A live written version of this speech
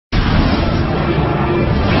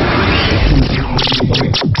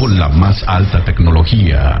la más alta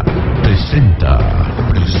tecnología, presenta.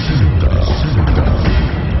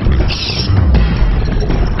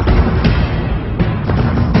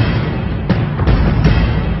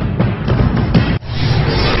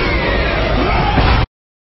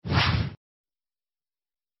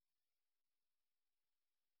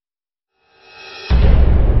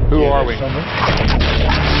 Who are we?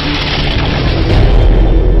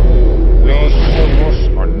 We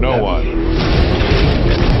are no one.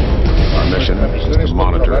 Our mission is to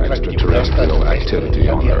monitor extraterrestrial activity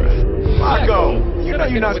on Earth. Marco, you know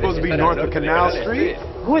you're not supposed to be north of Canal Street.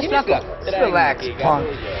 Who is Flaco? Relax, punk.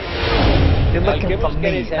 You're looking for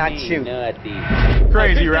me, not you.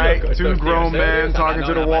 Crazy, right? Two grown men talking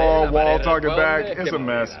to the wall, wall talking back. It's a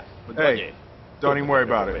mess. Hey, don't even worry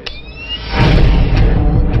about it.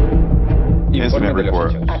 Incident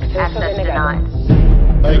report. Access denied.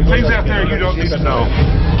 Things out there you don't need to know.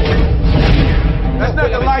 That's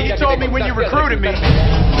not the lie you told me when you recruited me.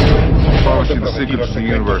 Promise you the secrets of the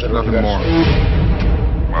universe, nothing more.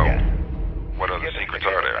 Well, what other secrets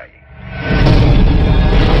are there?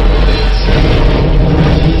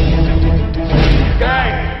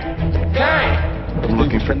 Kay! I'm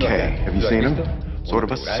looking for Kay. Have you seen him? Sort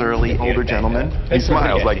of a surly older gentleman. He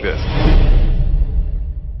smiles like this.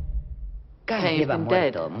 Kay's been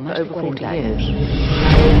dead for over 40 years.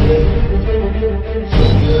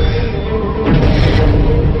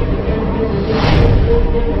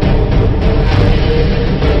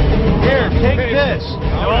 Here, take this.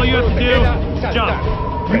 All you have to do is jump.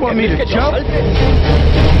 You want me to jump?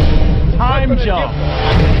 Time jump.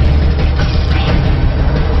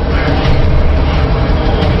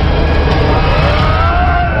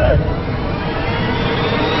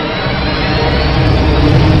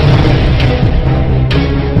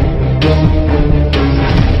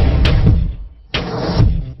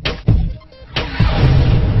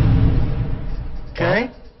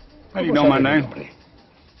 How do you know my name?